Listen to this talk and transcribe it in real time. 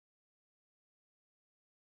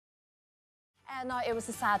Now, it was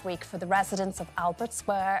a sad week for the residents of Albert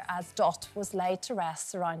Square as Dot was laid to rest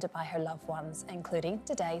surrounded by her loved ones, including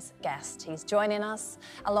today's guest. He's joining us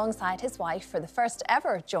alongside his wife for the first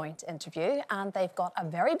ever joint interview, and they've got a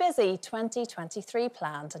very busy 2023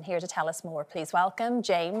 planned. And here to tell us more, please welcome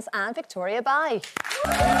James and Victoria Bai.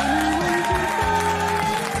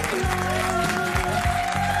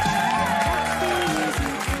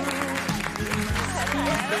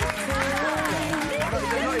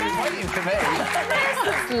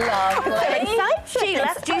 Lovely. She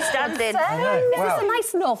left you standing. Is this a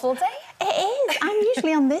nice novel day? It is. I'm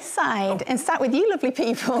usually on this side and sat with you lovely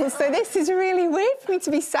people, so this is really weird for me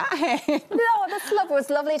to be sat here. No, that's lovely.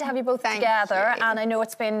 It's lovely to have you both together, and I know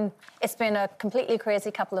it's been a completely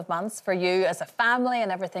crazy couple of months for you as a family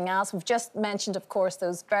and everything else. We've just mentioned, of course,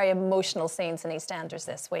 those very emotional scenes in EastEnders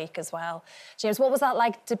this week as well. James, what was that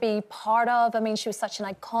like to be part of? I mean, she was such an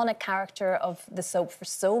iconic character of the soap for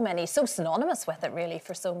so synonymous with it, really,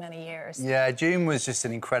 for so many years. Yeah, June was just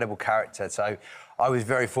an incredible character, so I was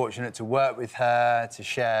very fortunate to work with her, to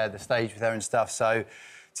share the stage with her and stuff. So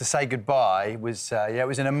to say goodbye was, it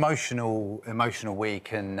was an emotional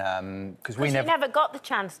week, and because we never got the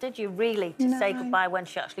chance, did you, really, to say goodbye when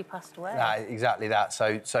she actually passed away? Exactly that.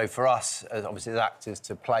 So for us, obviously as actors,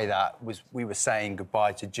 to play that we were saying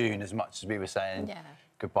goodbye to June as much as we were saying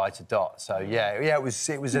goodbye to Dot. So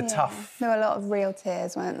it was a tough. There were a lot of real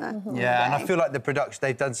tears, weren't there? Yeah, and I feel like the production,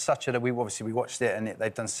 they've done such a... We watched it, and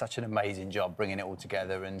they've done such an amazing job bringing it all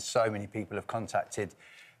together, and so many people have contacted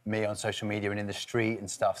me on social media and in the street and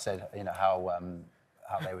stuff, said, you know, how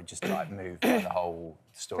they were just, like, moved by the whole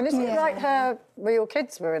story. And isn't it like her real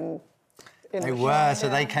kids were in they were, so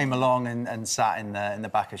they came along and sat in the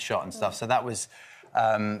back of shot and stuff, so that was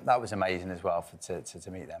amazing as well,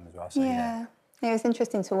 to meet them as well, so yeah. It was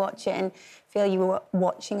interesting to watch it and feel you were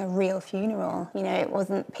watching a real funeral. You know, it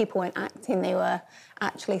wasn't... People weren't acting, they were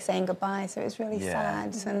actually saying goodbye, so it was really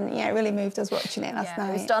sad. And, it really moved us watching it last night.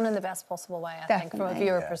 It was done in the best possible way, I think, from a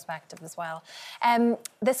viewer perspective as well.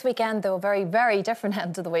 This weekend, though, a very, very different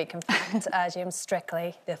end of the week, in fact. James,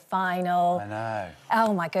 Strictly, the final. I know.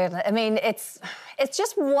 Oh, my goodness. I mean, it's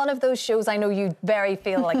just one of those shows, I know you very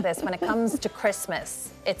feel like this, when it comes to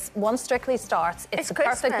Christmas. It's once Strictly starts, it's the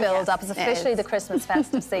perfect build-up. It's officially the Christmas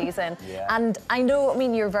festive season. And I know, I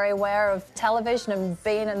mean, you're very aware of television and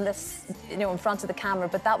being in this, you know, in front of the camera,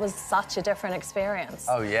 but that was such a different experience.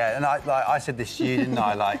 Oh, yeah, and I said this to you, didn't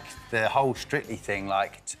I? Like, the whole Strictly thing,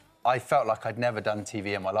 like, I felt like I'd never done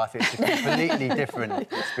TV in my life. It was a completely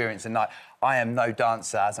different experience, and I am no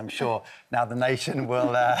dancer, as I'm sure now the nation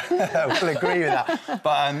will agree with that.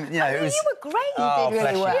 But you know, it was. You were great. Oh, you did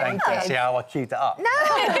really well. Thank you. See how I queued it up. No,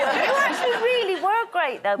 you actually really were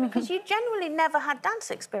great though, because you genuinely never had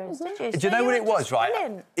dance experience, did you? Do you know what it was,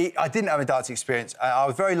 right? I didn't have a dance experience. I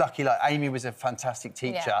was very lucky. Like, Amy was a fantastic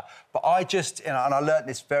teacher, but I just, you know, and I learnt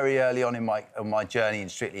this very early on in my journey in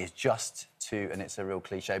Strictly, is just to, and it's a real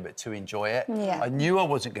cliche, but to enjoy it. I knew I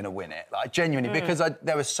wasn't going to win it, like, genuinely, because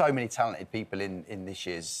there were so many talented people in this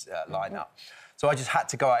year's lineup. So I just had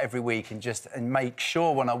to go out every week and make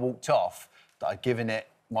sure when I walked off that I'd given it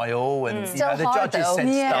my all, and you know, the judges said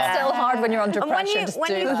stuff. It's still hard when you're under pressure.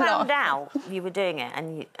 When you found out you were doing it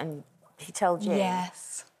and he told you,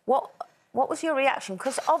 what was your reaction?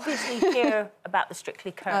 Because obviously you hear about the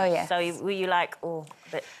Strictly curse. So were you like, a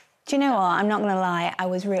bit... Do you know what? I'm not going to lie, I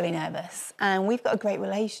was really nervous. And we've got a great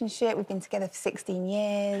relationship. We've been together for 16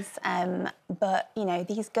 years. But, you know,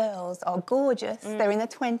 these girls are gorgeous. They're in their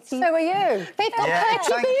 20s. So are you. They've got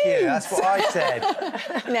thank you. That's what I said.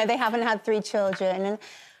 No, they haven't had 3 children.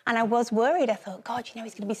 And I was worried. I thought, God, you know,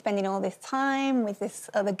 he's going to be spending all this time with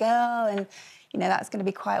this other girl. And, you know, that's going to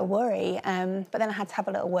be quite a worry. But then I had to have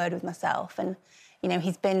a little word with myself. And, you know,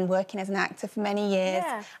 he's been working as an actor for many years.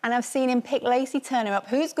 And I've seen him pick Lacey Turner up,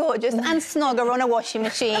 who's gorgeous, and snog her on a washing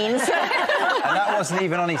machine. And that wasn't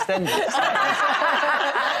even on EastEnders.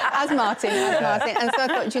 As Martin. And so I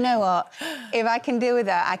thought, do you know what? If I can deal with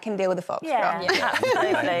that, I can deal with the Foxtrot.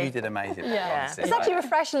 Absolutely. You did amazing. It's actually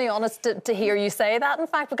refreshingly honest to hear you say that, in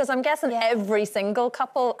fact, because I'm guessing every single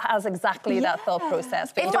couple has exactly that thought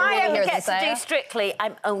process. But if I ever get to do Strictly,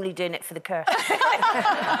 I'm only doing it for the curse.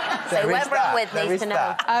 So whoever I'm with needs to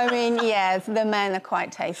know. I mean, the men are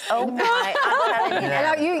quite tasty. Oh, my, I'm telling you.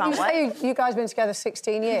 Now, you say you guys have been together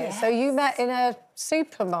 16 years, so you met in a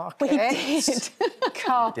supermarket. We did.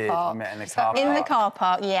 Car park. We met in the car park. In the car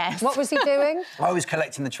park, yes. What was he doing? I was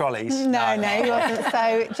collecting the trolleys. No, he wasn't.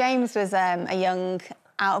 So James was a young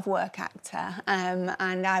out-of-work actor,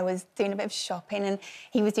 and I was doing a bit of shopping, and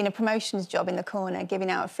he was doing a promotions job in the corner,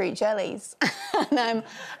 giving out fruit jellies. and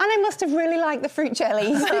I must have really liked the fruit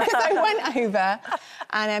jellies, because I went over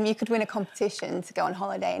And you could win a competition to go on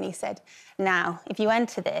holiday. And he said, now, if you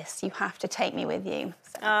enter this, you have to take me with you.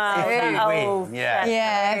 So, yeah,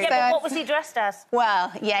 but what was he dressed as?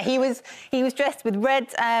 Well, yeah, he was dressed with red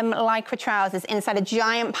lycra trousers inside a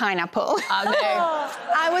giant pineapple.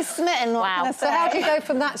 I was smitten. Wow. So how did you go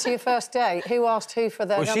from that to your first date? Who asked who for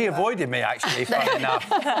the number? She avoided me, actually, funny enough.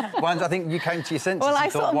 Once I think you came to your senses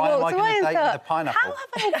and thought, why am I going to date with a pineapple? How have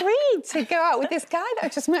I agreed to go out with this guy that I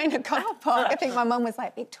just met in a car park? I think my mum was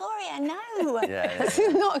like, Victoria, no. This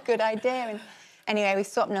is not a good idea. And anyway, we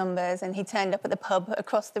swapped numbers and he turned up at the pub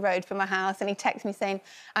across the road from my house and he texted me saying,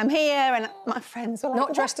 I'm here. And my friends were like...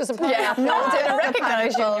 Not dressed as a pineapple. Not didn't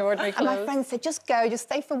recognise you in your ordinary clothes. And my friend said, just go, just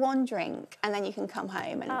stay for one drink and then you can come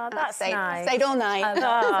home. And that's nice. Stayed all night.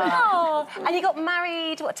 And you got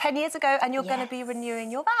married, 10 years ago, and you're going to be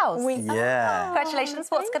renewing your vows. Congratulations.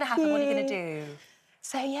 What's going to happen? What are you going to do?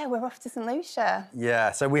 So, yeah, we're off to St Lucia.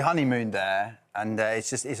 Yeah, so we honeymooned there, and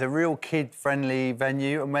it's a real kid-friendly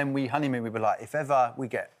venue. And when we honeymooned, we were like, if ever we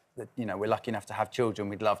get, we're lucky enough to have children,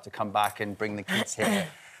 we'd love to come back and bring the kids here.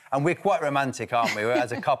 And we're quite romantic, aren't we?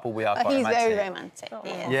 As a couple, we are quite romantic. He's very romantic.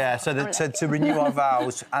 Yeah, so to renew our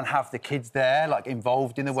vows and have the kids there, like,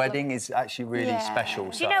 involved in the wedding is actually really special.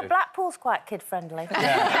 Do you know Blackpool's quite kid-friendly?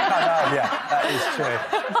 Yeah, that is true.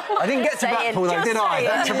 I didn't get to Blackpool, though, did I?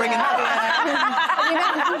 Thanks for bringing that up.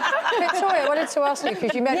 Victoria, I wanted to ask you,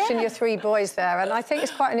 because you mentioned your 3 boys there, and I think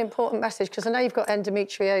it's quite an important message, because I know you've got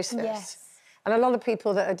endometriosis. Yes. And a lot of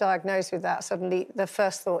people that are diagnosed with that, suddenly the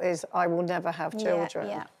first thought is, I will never have children.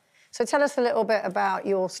 Yeah. So tell us a little bit about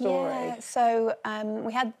your story. Yeah, so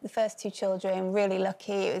we had the first 2 children, really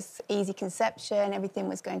lucky. It was easy conception, everything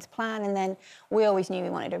was going to plan, and then we always knew we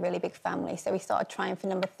wanted a really big family, so we started trying for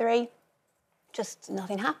number 3. Just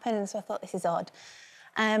nothing happened, so I thought, this is odd.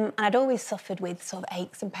 And I'd always suffered with sort of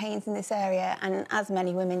aches and pains in this area, and as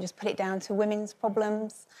many women, just put it down to women's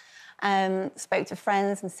problems. Spoke to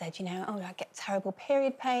friends and said, I get terrible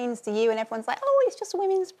period pains, do you? And everyone's like, oh, it's just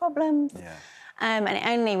women's problems. Yeah. And it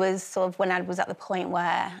only was sort of when I was at the point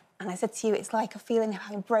where, and I said to you, it's like a feeling of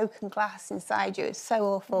having broken glass inside you. It's so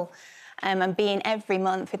awful. And being every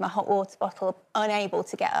month with my hot water bottle, unable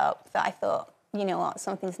to get up, that I thought, you know what,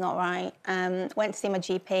 something's not right. Went to see my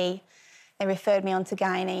GP. They referred me on to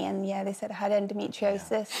gynae, and they said I had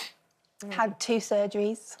endometriosis. Had 2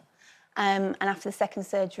 surgeries. And after the second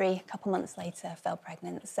surgery, a couple months later, I fell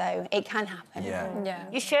pregnant. So it can happen. Yeah.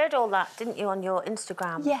 You shared all that, didn't you, on your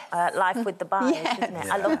Instagram? Yes. Life with the Bias, isn't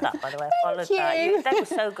it? I love that, by the way. I followed that. They were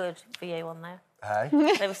so good for you on there. Hey?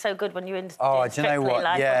 They were so good when you did do you know what?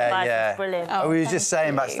 Life with the Bias. It's brilliant. We were just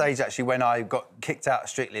saying backstage, actually, when I got kicked out of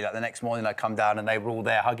Strictly, like the next morning I come down and they were all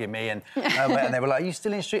there hugging me and they were like, are you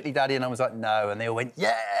still in Strictly, Daddy? And I was like, no. And they all went,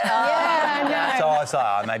 yeah! Yeah, So I was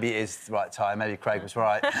like, maybe it is the right time. Maybe Craig was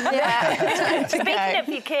right. Yeah. Speaking of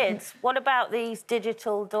your kids, what about these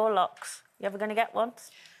digital door locks? You ever going to get one?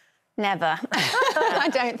 Never. I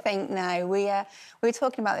don't think, no. We were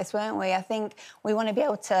talking about this, weren't we? I think we want to be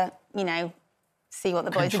able to, see what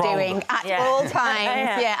the boys are doing at all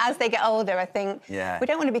times. As they get older, I think we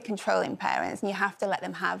don't want to be controlling parents, and you have to let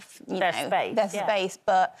them have their space.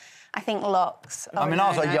 But I think locks. I mean,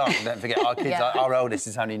 ours are young. Don't forget, our kids. Our eldest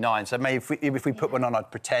is only 9, so maybe if we put one on,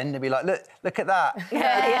 I'd pretend and be like, look at that.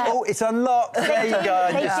 Oh, it's unlocked. There you go.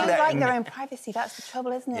 They do like their own privacy. That's the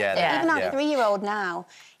trouble, isn't it? Even our 3-year-old now,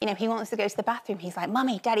 he wants to go to the bathroom. He's like,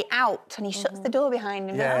 Mummy, Daddy, out, and he shuts the door behind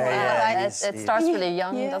him. It starts really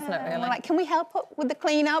young, doesn't it? Really. We're like, can we help with the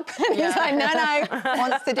clean up? And he's like, no,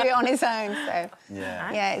 wants to do it on his own. So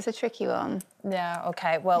it's a tricky one. Yeah.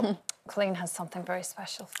 Okay. Well. Colleen has something very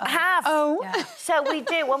special for I have. So we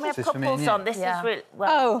do, when we have This is couples on, this is really,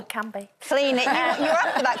 it can be. Colleen, you're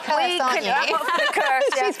up for that curse, aren't you? I'm up for the curse,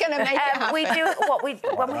 She's going to make it happen. We do,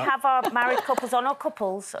 when we have our married couples on, or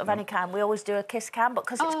couples of any kind, we always do a kiss cam, but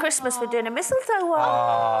because it's Christmas, we're doing a mistletoe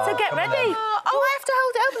one. So get ready. I have to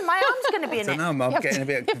hold it open. My arm's going to be in it. I don't know, I'm getting a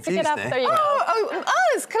bit confused there. There you go.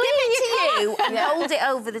 It's Colleen. Give it to you and hold it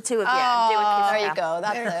over the 2 of you and do a kiss cam. There you go.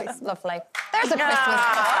 That's lovely. There's a Christmas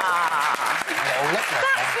card.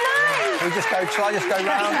 That's nice. We just go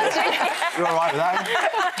round. You're all right with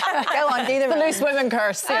that? Go on, do the loose women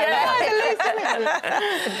curse. Thank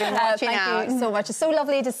Thank you so much. It's so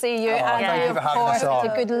lovely to see you. Thank you for having us on.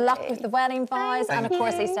 Good luck with the wedding vows. And of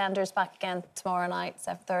course, EastEnders back again tomorrow night,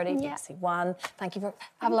 7:30, BBC 1. Thank you.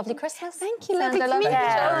 Have a lovely Christmas. Thank you. Lovely to meet you.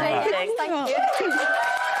 Thank you.